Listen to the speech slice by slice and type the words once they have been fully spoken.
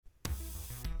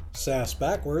SaaS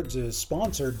Backwards is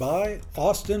sponsored by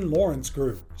Austin Lawrence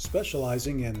Group,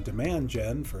 specializing in demand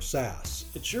gen for SaaS.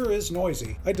 It sure is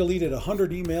noisy. I deleted 100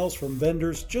 emails from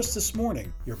vendors just this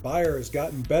morning. Your buyer has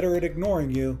gotten better at ignoring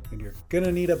you, and you're going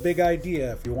to need a big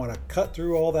idea if you want to cut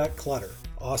through all that clutter.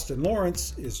 Austin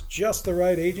Lawrence is just the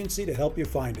right agency to help you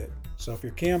find it. So if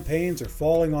your campaigns are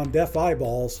falling on deaf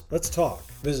eyeballs, let's talk.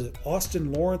 Visit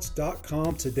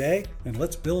austinlawrence.com today, and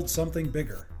let's build something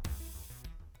bigger.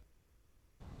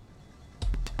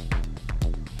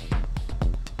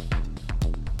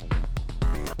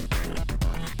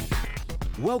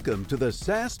 Welcome to the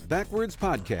SaaS Backwards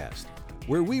podcast,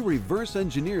 where we reverse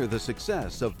engineer the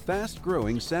success of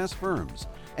fast-growing SaaS firms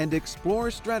and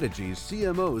explore strategies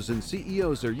CMOs and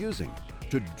CEOs are using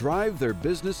to drive their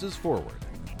businesses forward.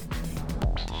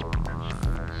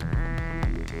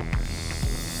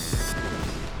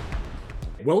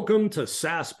 Welcome to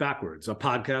SaaS Backwards, a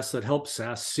podcast that helps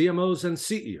SaaS CMOs and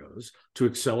CEOs to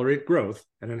accelerate growth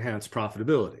and enhance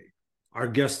profitability. Our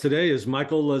guest today is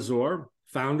Michael Lazor,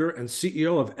 founder and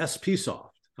CEO of SPSoft,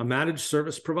 a managed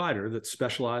service provider that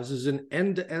specializes in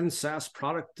end-to-end SaaS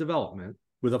product development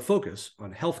with a focus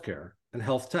on healthcare and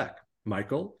health tech.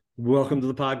 Michael, welcome to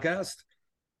the podcast.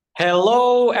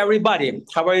 Hello, everybody.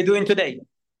 How are you doing today?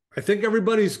 I think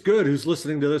everybody's good who's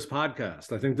listening to this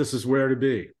podcast. I think this is where to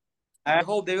be. I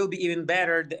hope they will be even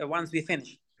better once we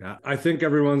finish. Yeah, I think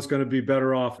everyone's going to be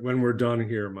better off when we're done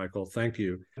here, Michael. Thank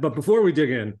you. But before we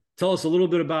dig in, tell us a little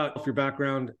bit about your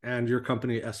background and your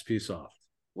company, SPSoft.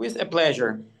 With a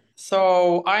pleasure.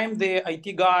 So I'm the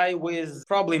IT guy with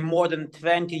probably more than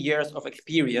 20 years of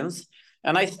experience.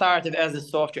 And I started as a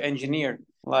software engineer,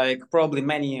 like probably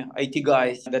many IT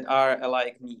guys that are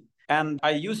like me. And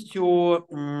I used to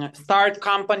start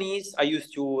companies. I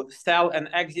used to sell and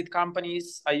exit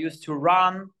companies. I used to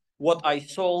run what I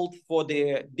sold for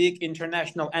the big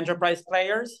international enterprise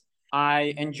players.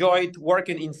 I enjoyed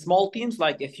working in small teams,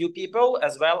 like a few people.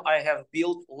 As well, I have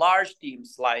built large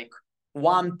teams, like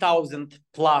 1,000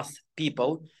 plus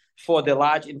people for the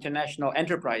large international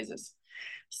enterprises.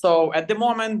 So at the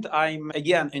moment, I'm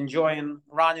again enjoying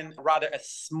running rather a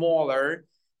smaller,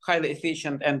 highly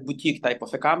efficient and boutique type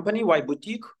of a company. Why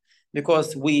boutique?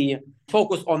 Because we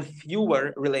focus on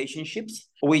fewer relationships,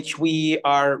 which we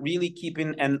are really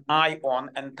keeping an eye on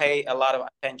and pay a lot of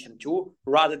attention to,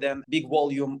 rather than big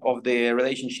volume of the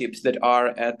relationships that are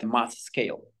at the mass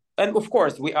scale. And of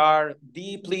course, we are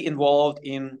deeply involved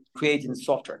in creating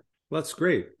software. That's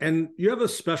great. And you have a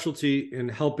specialty in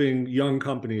helping young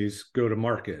companies go to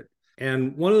market.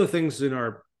 And one of the things in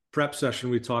our prep session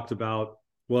we talked about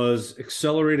was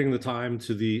accelerating the time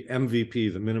to the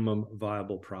MVP, the minimum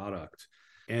viable product.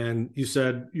 And you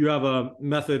said you have a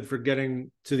method for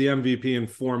getting to the MVP in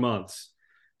 4 months.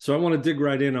 So I want to dig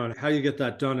right in on how you get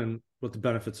that done and what the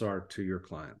benefits are to your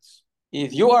clients.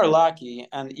 If you are lucky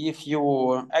and if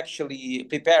you actually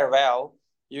prepare well,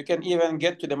 you can even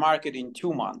get to the market in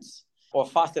 2 months or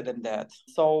faster than that.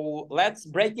 So let's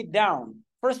break it down.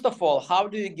 First of all, how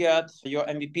do you get your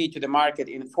MVP to the market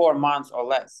in 4 months or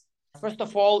less? First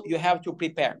of all, you have to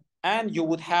prepare, and you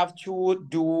would have to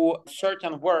do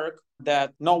certain work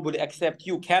that nobody except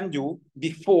you can do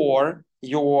before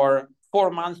your 4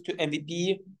 months to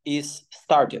MVP is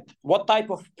started. What type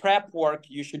of prep work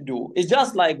you should do? It's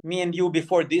just like me and you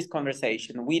before this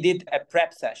conversation. We did a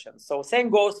prep session. So same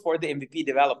goes for the MVP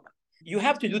development. You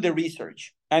have to do the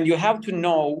research, and you have to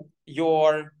know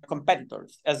your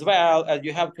competitors, as well as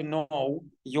you have to know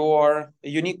your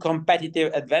unique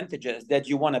competitive advantages that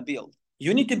you want to build.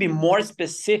 You need to be more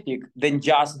specific than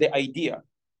just the idea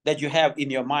that you have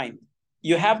in your mind.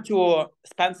 You have to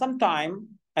spend some time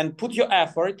and put your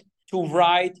effort to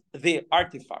write the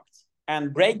artifacts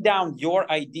and break down your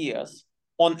ideas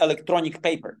on electronic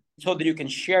paper so that you can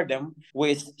share them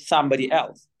with somebody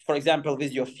else. For example,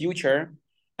 with your future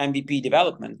MVP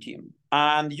development team.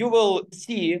 And you will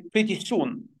see pretty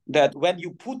soon that when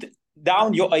you put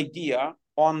down your idea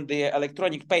on the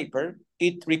electronic paper,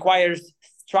 it requires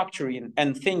structuring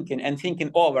and thinking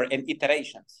over and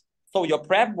iterations. So your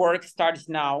prep work starts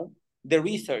now, the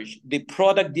research, the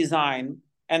product design,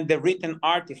 and the written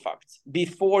artifacts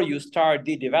before you start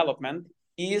the development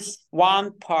is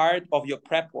one part of your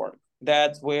prep work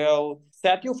that will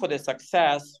set you for the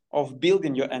success of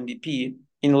building your MVP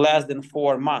in less than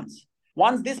 4 months.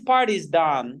 Once this part is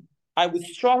done, I would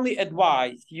strongly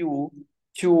advise you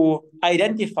to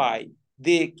identify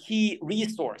the key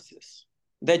resources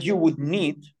that you would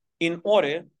need in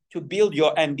order to build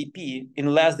your MVP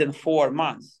in less than 4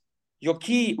 months. Your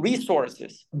key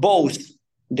resources, both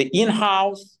the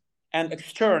in-house and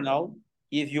external,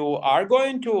 if you are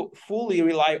going to fully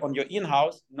rely on your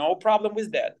in-house, no problem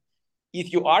with that.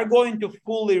 If you are going to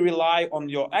fully rely on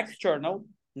your external,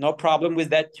 no problem with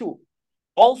that too.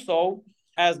 Also,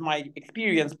 as my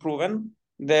experience proven,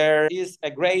 there is a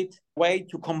great way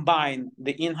to combine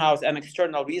the in-house and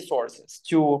external resources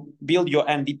to build your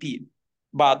MVP.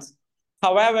 But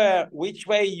however, which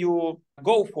way you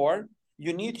go for,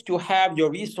 you need to have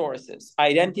your resources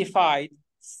identified,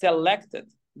 selected.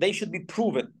 They should be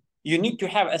proven. You need to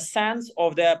have a sense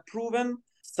of their proven,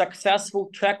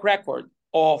 successful track record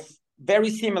of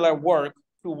very similar work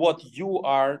to what you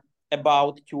are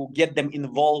about to get them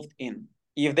involved in.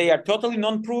 If they are totally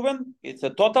non-proven, it's a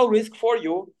total risk for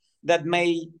you that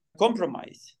may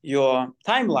compromise your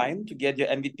timeline to get your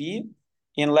MVP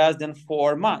in less than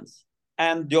 4 months.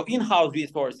 And your in-house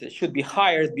resources should be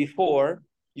hired before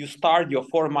you start your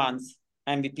 4 months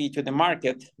MVP to the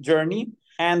market journey.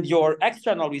 And your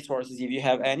external resources, if you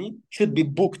have any, should be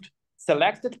booked,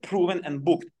 selected, proven, and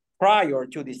booked prior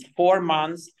to these 4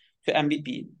 months to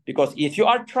MVP. Because if you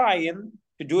are trying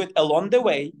to do it along the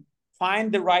way,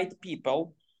 find the right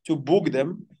people to book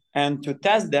them and to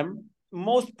test them,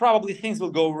 most probably things will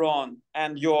go wrong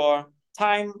and your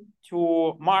time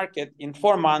to market in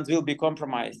 4 months will be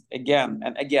compromised again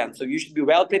and again. So you should be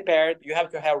well prepared. You have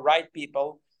to have right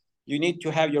people. You need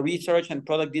to have your research and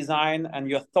product design and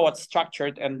your thoughts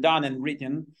structured and done and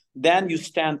written. Then you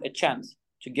stand a chance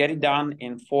to get it done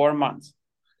in 4 months.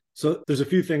 So there's a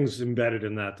few things embedded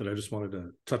in that I just wanted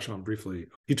to touch on briefly.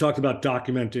 You talked about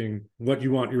documenting what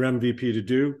you want your MVP to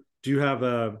do. Do you have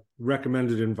a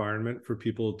recommended environment for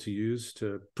people to use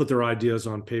to put their ideas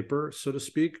on paper, so to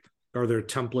speak? Are there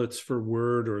templates for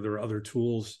Word or are there other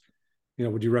tools?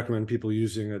 Would you recommend people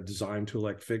using a design tool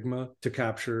like Figma to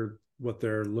capture what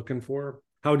they're looking for?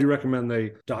 How would you recommend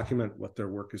they document what their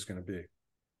work is going to be?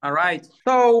 All right.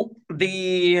 So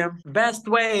the best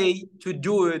way to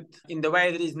do it in the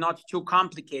way that is not too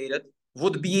complicated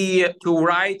would be to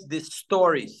write the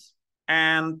stories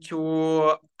and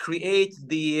to create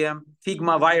the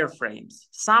Figma wireframes.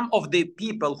 Some of the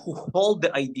people who hold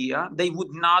the idea, they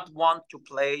would not want to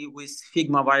play with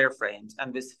Figma wireframes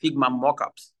and with Figma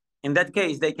mockups. In that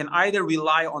case, they can either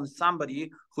rely on somebody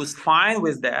who's fine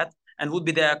with that and would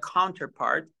be their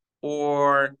counterpart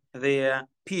or their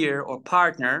peer or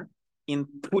partner in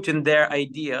putting their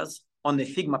ideas on the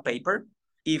Figma paper.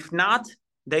 If not,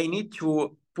 they need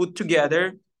to put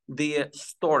together the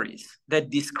stories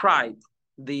that describe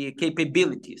the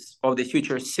capabilities of the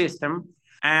future system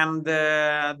and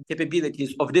the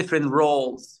capabilities of different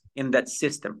roles in that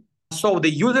system. So the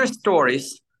user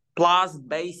stories plus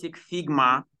basic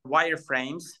Figma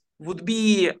wireframes would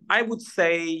be, I would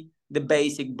say, the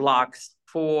basic blocks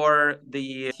for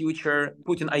the future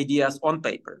putting ideas on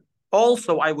paper.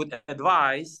 Also, I would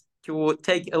advise to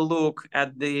take a look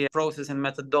at the process and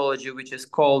methodology, which is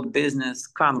called business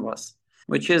canvas,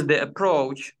 which is the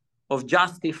approach of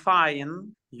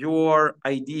justifying your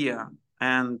idea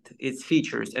and its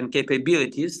features and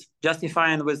capabilities,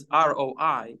 justifying with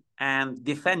ROI and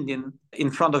defending in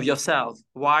front of yourself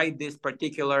why this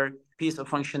particular piece of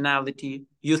functionality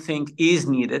you think is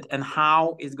needed and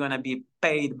how it's going to be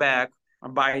paid back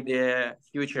by the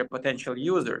future potential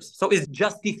users. So it's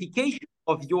justification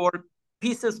of your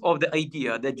pieces of the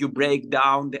idea that you break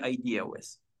down the idea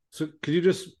with. So could you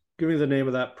just give me the name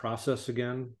of that process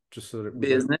again? Just so that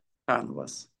Business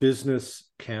Canvas. Business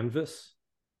Canvas.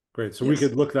 Great. So yes, we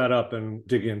could look that up and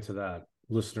dig into that,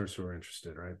 listeners who are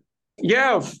interested, right?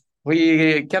 Yeah,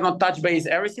 we cannot touch base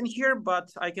everything here, but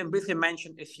I can briefly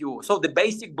mention a few. So the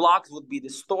basic blocks would be the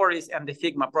stories and the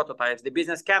Figma prototypes. The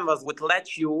business canvas would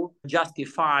let you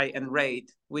justify and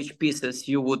rate which pieces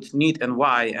you would need and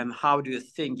why, and how do you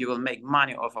think you will make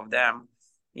money off of them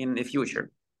in the future.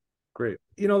 Great.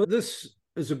 This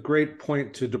is a great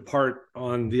point to depart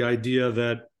on the idea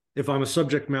that if I'm a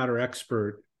subject matter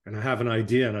expert and I have an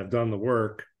idea and I've done the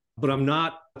work, but I'm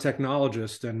not a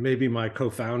technologist and maybe my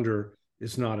co-founder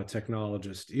is not a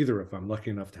technologist either, if I'm lucky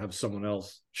enough to have someone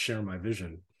else share my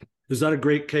vision. Is that a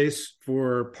great case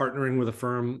for partnering with a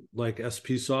firm like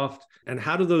SPSoft? And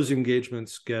how do those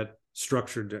engagements get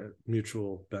structured to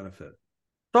mutual benefit?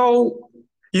 So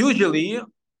usually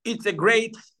it's a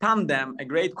great tandem, a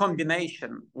great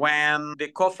combination when the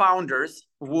co-founders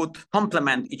would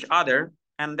complement each other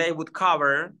and they would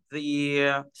cover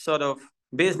the sort of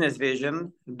business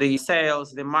vision, the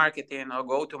sales, the marketing or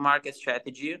go-to-market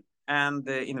strategy, and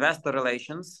the investor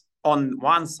relations on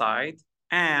one side,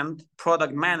 and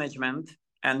product management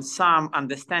and some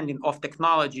understanding of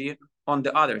technology on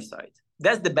the other side.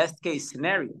 That's the best case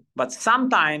scenario. But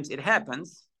sometimes it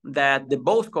happens that the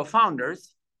both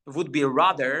co-founders would be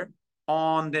rather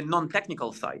on the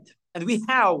non-technical side. And we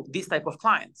have this type of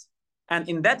clients. And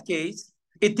in that case,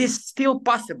 it is still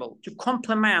possible to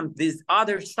complement this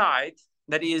other side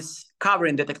that is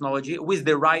covering the technology with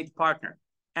the right partner.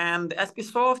 And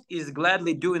SPSoft is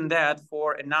gladly doing that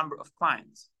for a number of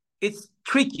clients. It's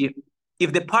tricky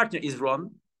if the partner is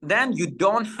wrong, then you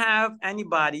don't have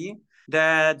anybody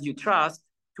that you trust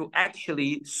to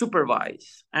actually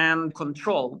supervise and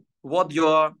control what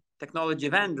your technology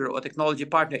vendor or technology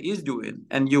partner is doing.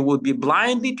 And you would be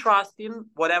blindly trusting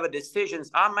whatever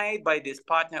decisions are made by this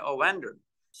partner or vendor.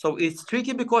 So it's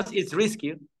tricky because it's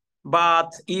risky.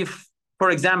 But if, for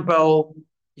example,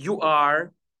 you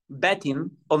are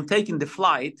betting on taking the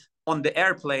flight on the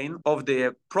airplane of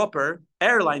the proper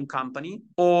airline company,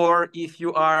 or if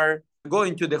you are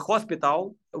going to the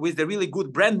hospital with a really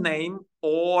good brand name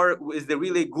or with the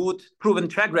really good proven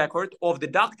track record of the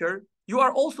doctor, you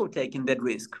are also taking that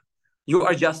risk. You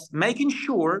are just making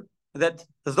sure that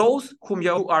those whom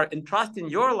you are entrusting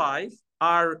your life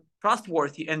are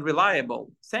trustworthy and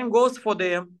reliable. Same goes for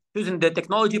choosing the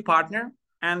technology partner.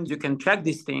 And you can track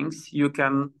these things. You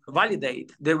can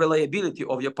validate the reliability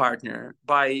of your partner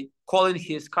by calling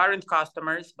his current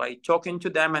customers, by talking to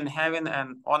them and having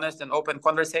an honest and open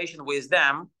conversation with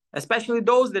them, especially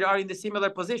those that are in the similar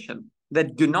position,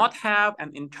 that do not have an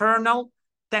internal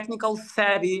technical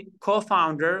savvy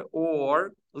co-founder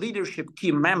or leadership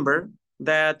team member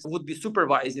that would be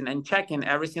supervising and checking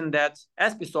everything that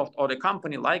SPSoft or the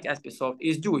company like SPSoft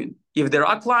is doing. If there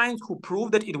are clients who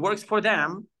prove that it works for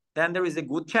them, then there is a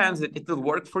good chance that it will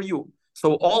work for you.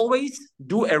 So always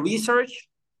do a research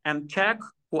and check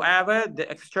whoever the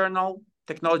external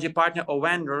technology partner or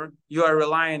vendor you are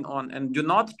relying on, and do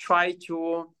not try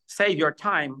to save your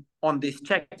time on this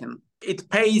checking. It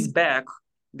pays back,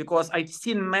 because I've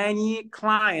seen many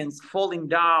clients falling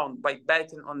down by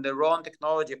betting on the wrong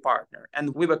technology partner.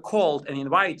 And we were called and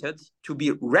invited to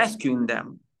be rescuing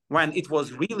them when it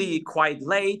was really quite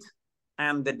late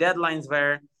and the deadlines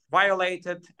were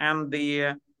violated and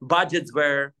the budgets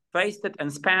were wasted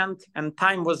and spent and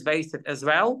time was wasted as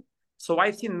well. So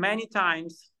I've seen many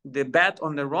times the bet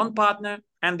on the wrong partner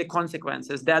and the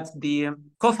consequences that the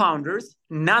co-founders,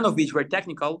 none of which were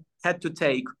technical, had to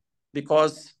take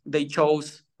because they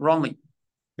chose wrongly.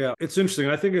 Yeah, it's interesting.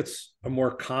 I think it's a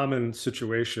more common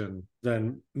situation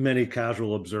than many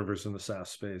casual observers in the SaaS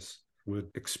space would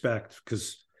expect,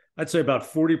 because I'd say about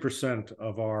 40%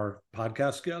 of our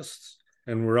podcast guests,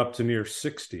 and we're up to near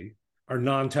 60, are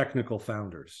non-technical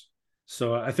founders.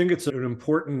 So I think it's an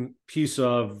important piece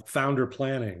of founder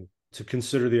planning to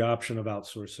consider the option of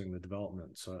outsourcing the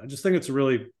development. So I just think it's a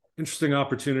really interesting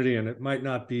opportunity, and it might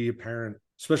not be apparent,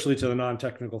 especially to the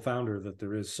non-technical founder, that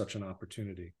there is such an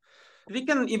opportunity. We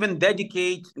can even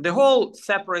dedicate the whole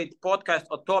separate podcast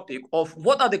or topic of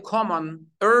what are the common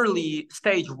early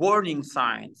stage warning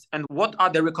signs and what are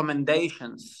the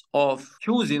recommendations of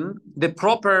choosing the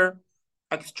proper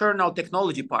external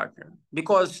technology partner.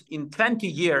 Because in 20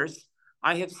 years,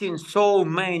 I have seen so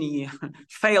many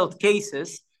failed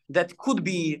cases that could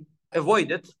be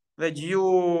avoided that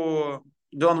you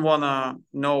don't want to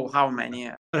know how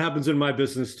many. That happens in my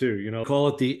business too. Call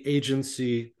it the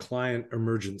agency client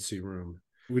emergency room.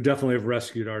 We definitely have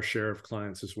rescued our share of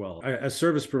clients as well. As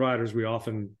service providers, we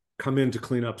often come in to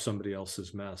clean up somebody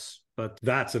else's mess, but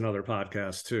that's another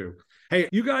podcast too. Hey,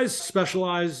 you guys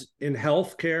specialize in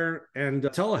healthcare and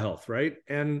telehealth, right?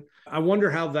 And I wonder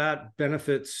how that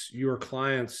benefits your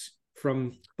clients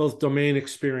from both domain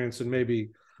experience and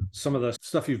maybe some of the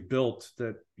stuff you've built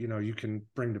that you can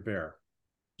bring to bear.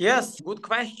 Yes, good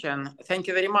question. Thank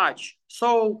you very much.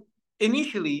 So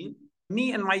initially,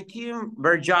 me and my team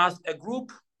were just a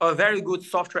group of very good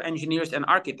software engineers and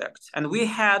architects, and we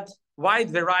had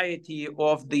wide variety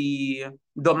of the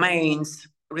domains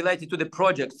related to the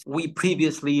projects we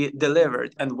previously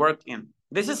delivered and worked in.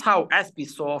 This is how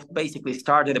SPSoft basically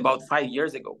started about 5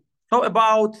 years ago. So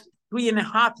about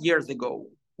 3.5 years ago,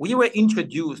 we were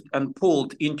introduced and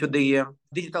pulled into the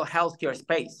digital healthcare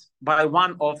space by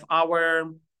one of our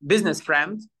business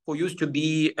friends who used to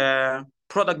be a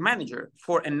product manager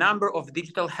for a number of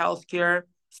digital healthcare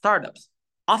startups.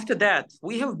 After that,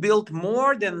 we have built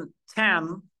more than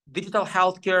 10 digital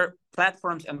healthcare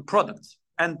platforms and products,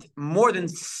 and more than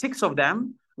 6 of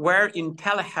them were in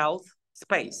telehealth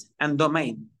space and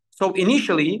domain. So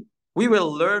initially, we were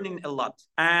learning a lot,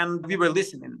 and we were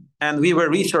listening, and we were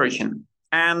researching.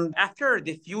 And after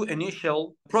the few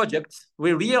initial projects,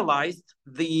 we realized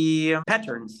the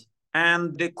patterns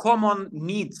and the common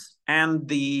needs and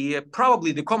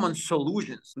probably the common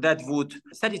solutions that would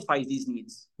satisfy these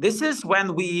needs. This is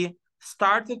when we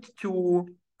started to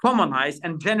commonize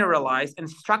and generalize and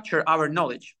structure our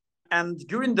knowledge. And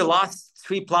during the last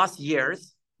 3+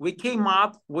 years, we came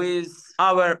up with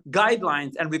our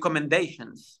guidelines and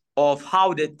recommendations of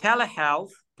how the telehealth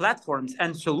platforms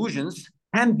and solutions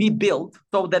can be built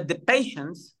so that the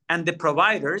patients and the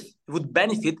providers would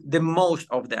benefit the most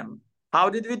of them. How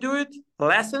did we do it?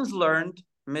 Lessons learned,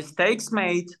 mistakes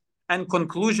made, and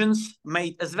conclusions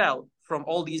made as well from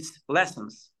all these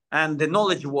lessons. And the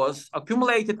knowledge was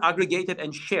accumulated, aggregated,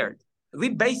 and shared. We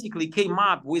basically came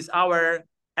up with our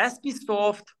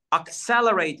SPSoft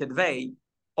accelerated way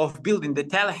of building the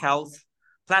telehealth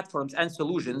platforms and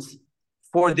solutions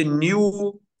for the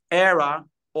new era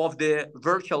of the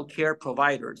virtual care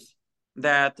providers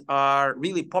that are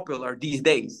really popular these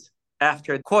days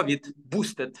after COVID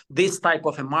boosted this type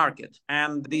of a market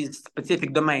and this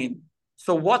specific domain.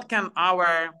 So what can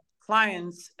our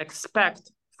clients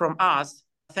expect from us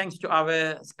thanks to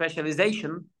our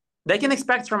specialization? They can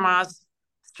expect from us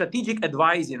strategic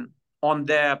advising on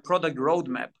the product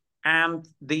roadmap and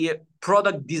the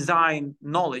product design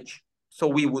knowledge. So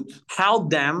we would help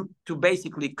them to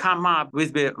basically come up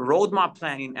with the roadmap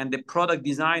planning and the product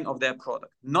design of their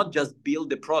product, not just build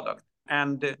the product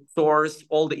and source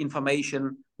all the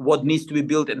information, what needs to be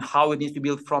built and how it needs to be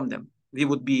built from them. We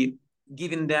would be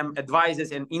giving them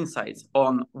advices and insights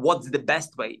on what's the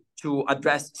best way to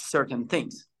address certain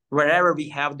things, wherever we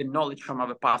have the knowledge from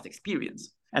our past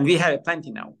experience. And we have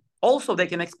plenty now. Also, they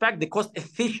can expect the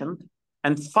cost-efficient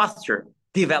and faster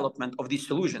development of these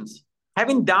solutions.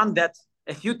 Having done that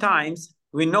a few times,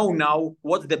 we know now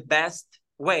what's the best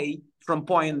way from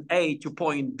point A to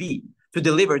point B to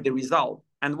deliver the result,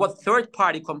 and what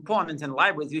third-party components and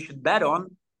libraries we should bet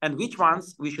on and which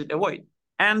ones we should avoid.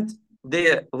 And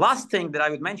the last thing that I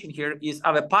would mention here is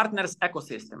our partners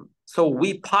ecosystem. So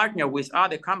we partner with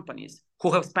other companies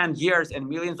who have spent years and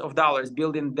millions of dollars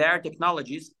building their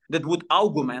technologies that would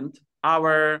augment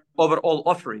our overall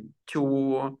offering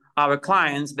to our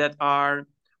clients that are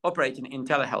operating in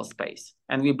telehealth space.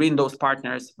 And we bring those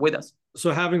partners with us.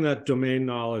 So having that domain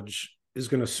knowledge is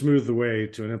going to smooth the way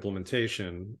to an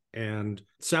implementation. And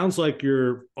it sounds like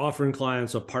you're offering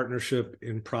clients a partnership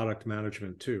in product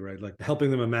management too, right? Like helping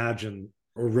them imagine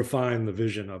or refine the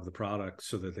vision of the product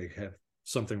so that they have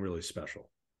something really special.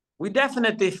 We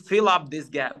definitely fill up this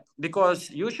gap because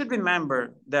you should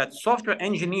remember that software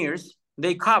engineers,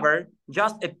 they cover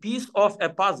just a piece of a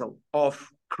puzzle of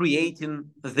creating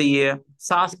the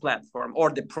SaaS platform or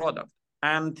the product.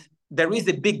 And there is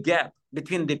a big gap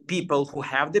between the people who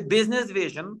have the business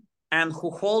vision and who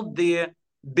hold the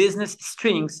business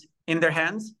strings in their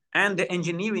hands and the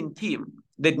engineering team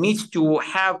that needs to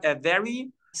have a very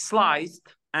sliced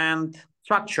and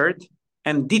structured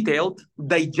and detailed,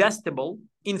 digestible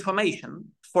information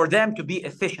for them to be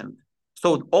efficient.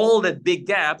 So all that big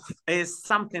gap is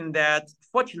something that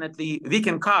fortunately we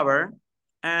can cover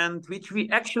and which we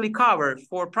actually cover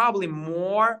for probably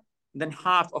more than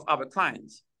half of our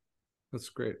clients. That's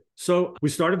great. So we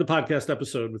started the podcast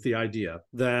episode with the idea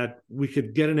that we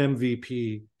could get an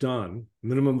MVP done,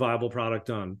 minimum viable product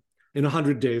done, in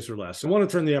 100 days or less. I want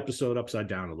to turn the episode upside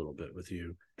down a little bit with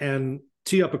you and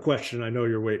tee up a question I know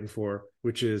you're waiting for,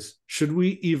 which is, should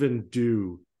we even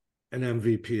do an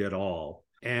MVP at all?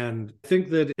 And I think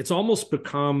that it's almost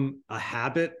become a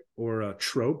habit or a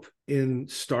trope in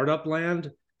startup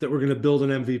land that we're going to build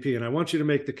an MVP. And I want you to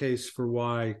make the case for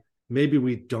why maybe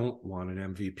we don't want an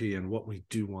MVP and what we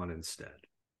do want instead.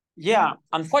 Yeah,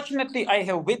 unfortunately, I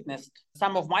have witnessed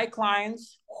some of my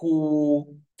clients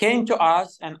who came to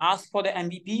us and asked for the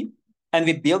MVP, and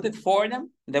we built it for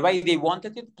them the way they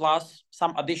wanted it, plus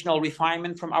some additional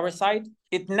refinement from our side.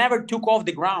 It never took off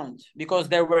the ground because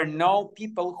there were no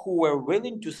people who were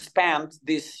willing to spend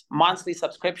these monthly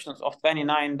subscriptions of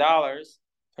 $29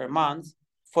 per month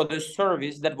for the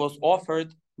service that was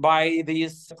offered by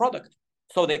this product.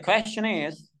 So the question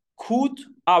is, could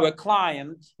our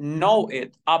client know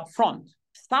it upfront?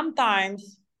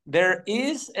 Sometimes there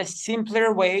is a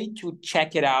simpler way to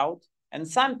check it out, and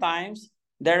sometimes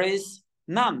there is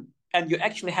none, and you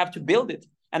actually have to build it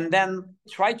and then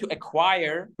try to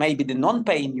acquire maybe the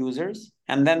non-paying users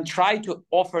and then try to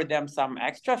offer them some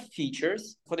extra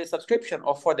features for the subscription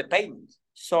or for the payment.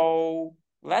 So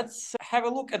let's have a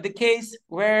look at the case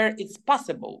where it's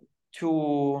possible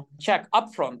to check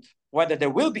upfront whether there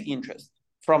will be interest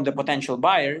from the potential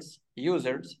buyers,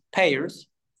 users, payers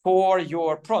for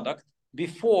your product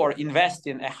before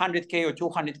investing $100K or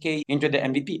 $200K into the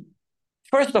MVP.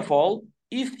 First of all,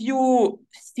 if you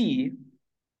see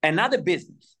another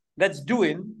business that's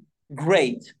doing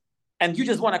great and you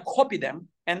just want to copy them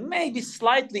and maybe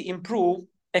slightly improve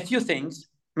a few things,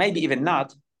 maybe even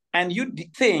not, and you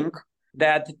think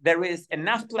that there is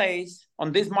enough place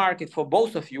on this market for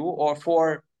both of you or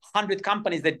for 100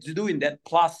 companies that are doing that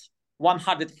plus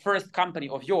 101st company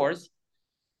of yours,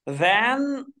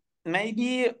 then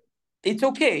maybe it's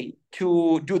okay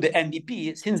to do the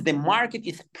MVP since the market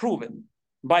is proven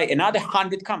by another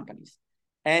 100 companies.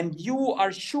 And you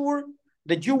are sure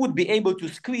that you would be able to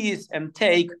squeeze and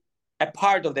take a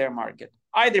part of their market,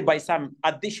 either by some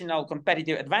additional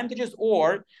competitive advantages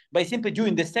or by simply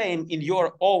doing the same in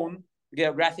your own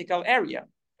geographical area.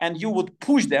 And you would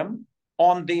push them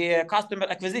on the customer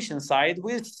acquisition side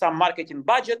with some marketing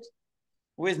budget,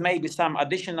 with maybe some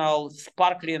additional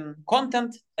sparkling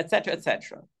content, etc.,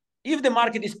 etc. If the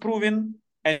market is proven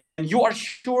and you are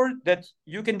sure that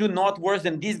you can do not worse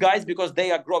than these guys because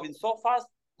they are growing so fast,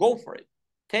 go for it.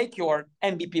 Take your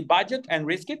MVP budget and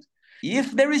risk it.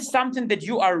 If there is something that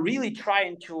you are really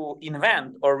trying to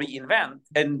invent or reinvent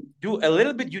and do a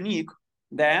little bit unique,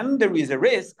 then there is a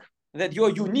risk that your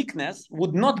uniqueness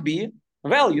would not be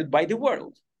valued by the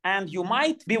world. And you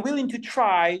might be willing to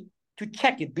try to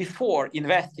check it before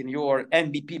investing your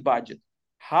MVP budget.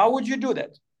 How would you do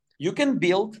that? You can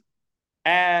build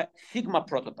a Figma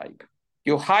prototype.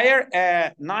 You hire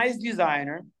a nice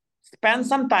designer, spend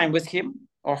some time with him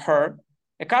or her,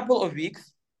 a couple of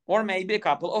weeks, or maybe a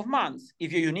couple of months,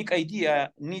 if your unique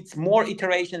idea needs more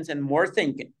iterations and more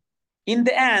thinking. In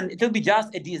the end, it will be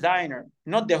just a designer,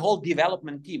 not the whole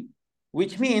development team,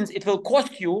 which means it will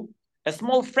cost you a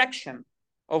small fraction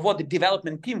of what the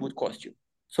development team would cost you.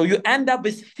 So you end up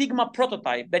with Figma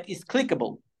prototype that is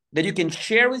clickable, that you can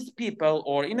share with people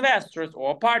or investors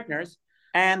or partners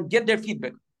and get their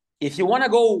feedback. If you want to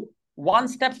go one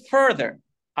step further,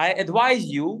 I advise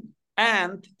you,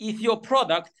 and if your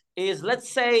product is, let's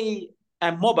say,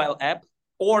 a mobile app,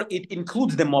 or it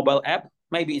includes the mobile app,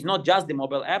 maybe it's not just the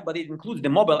mobile app, but it includes the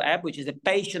mobile app, which is a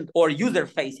patient or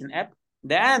user-facing app,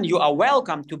 then you are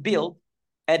welcome to build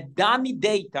a dummy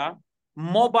data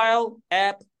mobile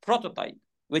app prototype,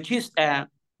 which is a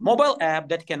mobile app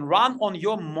that can run on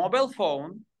your mobile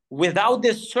phone without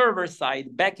the server-side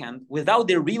backend, without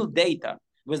the real data,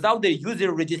 without the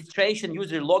user registration,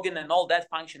 user login, and all that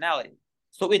functionality.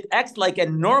 So it acts like a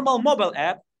normal mobile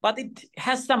app, but it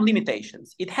has some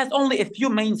limitations. It has only a few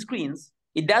main screens.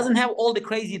 It doesn't have all the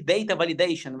crazy data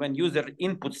validation when user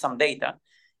inputs some data.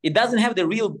 It doesn't have the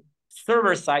real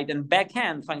server-side and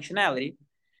backend functionality,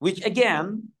 which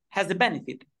again has a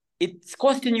benefit. It's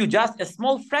costing you just a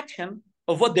small fraction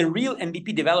of what the real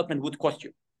MVP development would cost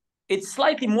you. It's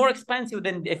slightly more expensive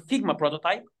than a Figma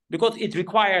prototype because it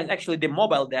requires actually the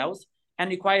mobile devs and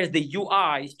requires the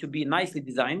UIs to be nicely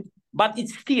designed, but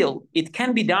it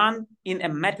can be done in a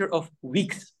matter of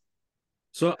weeks.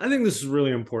 So I think this is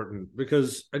really important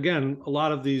because, again, a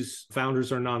lot of these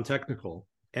founders are non-technical.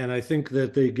 And I think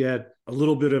that they get a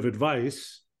little bit of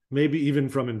advice, maybe even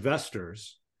from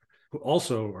investors who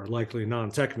also are likely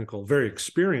non-technical, very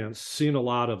experienced, seen a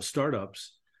lot of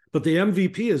startups. But the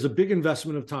MVP is a big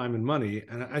investment of time and money.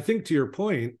 And I think to your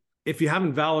point, if you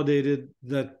haven't validated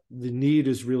that the need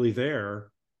is really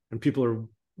there and people are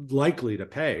likely to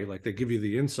pay, like they give you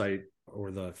the insight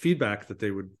or the feedback that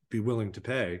they would be willing to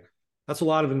pay, that's a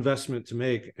lot of investment to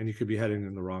make, and you could be heading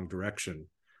in the wrong direction.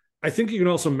 I think you can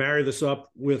also marry this up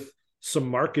with some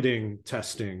marketing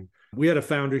testing. We had a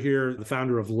founder here, the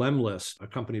founder of Lemlist, a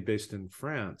company based in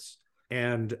France,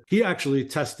 and he actually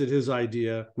tested his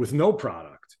idea with no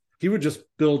product. He would just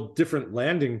build different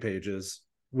landing pages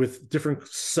with different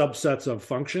subsets of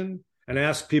function and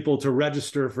ask people to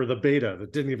register for the beta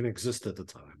that didn't even exist at the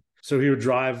time. So he would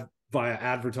drive via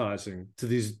advertising to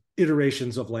these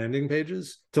iterations of landing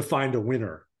pages to find a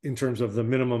winner in terms of the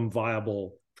minimum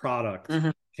viable product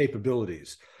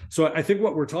capabilities. So I think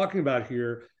what we're talking about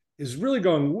here is really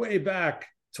going way back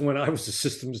to when I was a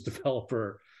systems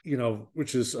developer,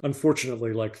 which is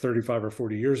unfortunately like 35 or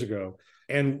 40 years ago.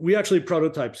 And we actually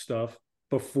prototyped stuff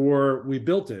before we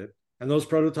built it. And those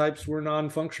prototypes were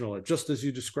non-functional, just as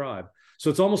you described. So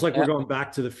it's almost like we're going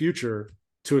back to the future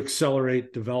to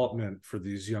accelerate development for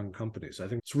these young companies. I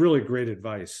think it's really great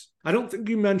advice. I don't think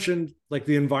you mentioned like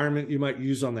the environment you might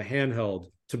use on the handheld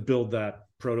to build that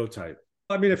prototype.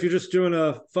 I mean, if you're just doing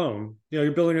a phone,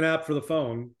 you're building an app for the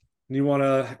phone and you want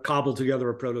to cobble together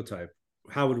a prototype,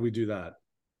 how would we do that?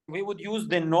 We would use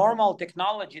the normal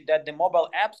technology that the mobile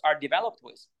apps are developed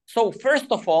with. So first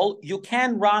of all, you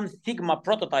can run Figma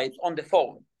prototypes on the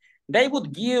phone. They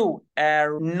would give a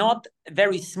not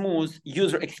very smooth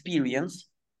user experience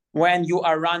when you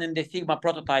are running the Figma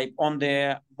prototype on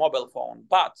the mobile phone.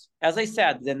 But as I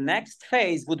said, the next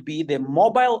phase would be the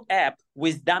mobile app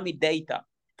with dummy data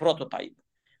prototype,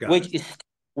 which is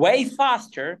way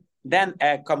faster than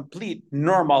a complete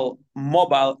normal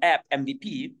mobile app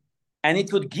MVP. And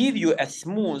it would give you a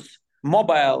smooth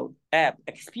mobile app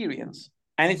experience.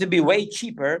 And it will be way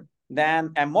cheaper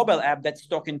than a mobile app that's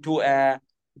talking to a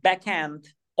backend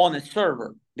on a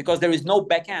server, because there is no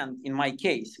backend in my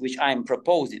case, which I'm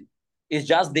proposing. It's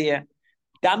just the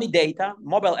dummy data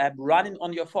mobile app running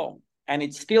on your phone. And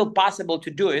it's still possible to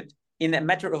do it in a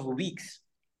matter of weeks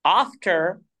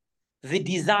after the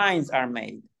designs are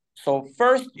made. So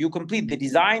first you complete the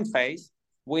design phase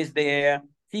with the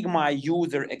Figma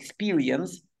user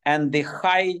experience and the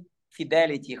high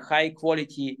fidelity, high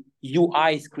quality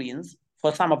UI screens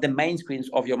for some of the main screens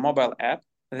of your mobile app.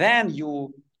 Then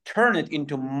you turn it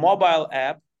into mobile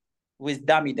app with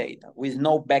dummy data, with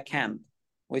no backend,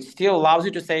 which still allows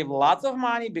you to save lots of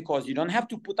money because you don't have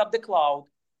to put up the cloud.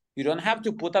 You don't have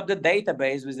to put up the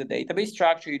database with the database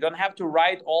structure. You don't have to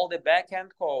write all the backend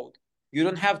code. You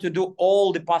don't have to do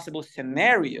all the possible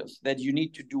scenarios that you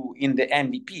need to do in the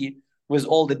MVP with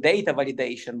all the data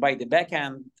validation by the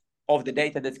backend of the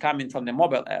data that's coming from the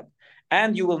mobile app.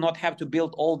 And you will not have to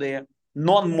build all the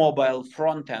non-mobile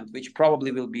front end, which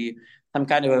probably will be some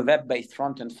kind of a web-based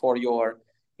front end for your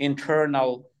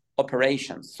internal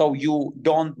operations. So you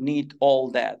don't need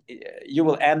all that. You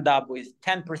will end up with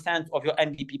 10% of your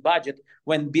MVP budget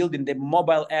when building the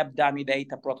mobile app dummy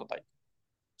data prototype.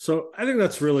 So I think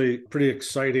that's really pretty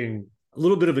exciting. A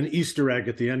little bit of an Easter egg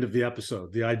at the end of the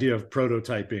episode, the idea of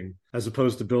prototyping as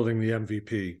opposed to building the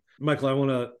MVP. Michael, I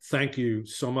want to thank you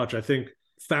so much. I think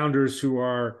founders who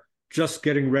are just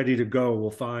getting ready to go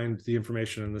will find the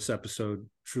information in this episode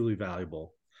truly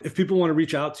valuable. If people want to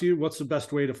reach out to you, what's the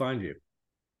best way to find you?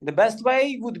 The best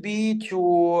way would be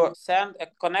to send a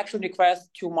connection request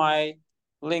to my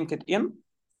LinkedIn.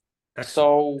 Excellent.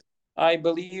 So I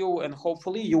believe and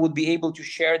hopefully you would be able to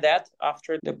share that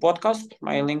after the podcast.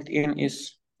 My LinkedIn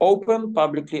is open,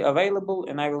 publicly available,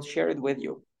 and I will share it with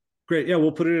you. Great. Yeah,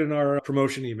 we'll put it in our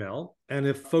promotion email. And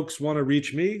if folks want to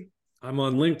reach me, I'm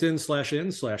on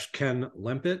LinkedIn/in/Ken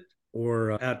Lempit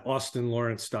or at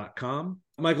austinlawrence.com.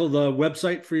 Michael, the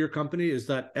website for your company, is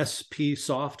that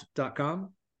spsoft.com?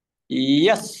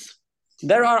 Yes.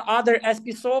 There are other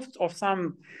SPSofts of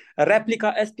some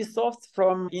replica SPSofts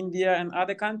from India and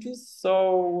other countries.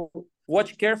 So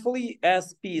watch carefully.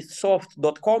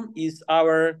 spsoft.com is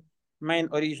our main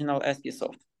original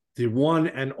SPSoft. The one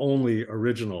and only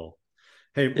original.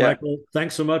 Hey, yeah. Michael,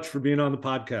 thanks so much for being on the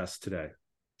podcast today.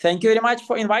 Thank you very much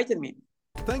for inviting me.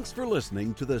 Thanks for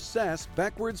listening to the SaaS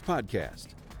Backwards Podcast,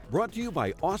 brought to you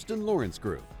by Austin Lawrence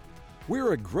Group.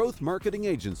 We're a growth marketing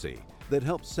agency that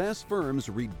helps SaaS firms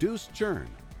reduce churn,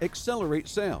 accelerate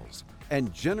sales,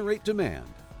 and generate demand.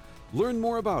 Learn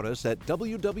more about us at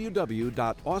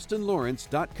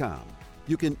www.austinlawrence.com.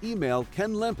 You can email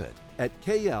Ken Lempit at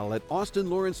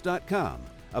kl@austinlawrence.com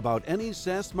about any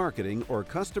SaaS marketing or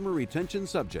customer retention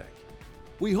subject.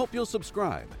 We hope you'll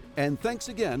subscribe, and thanks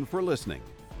again for listening.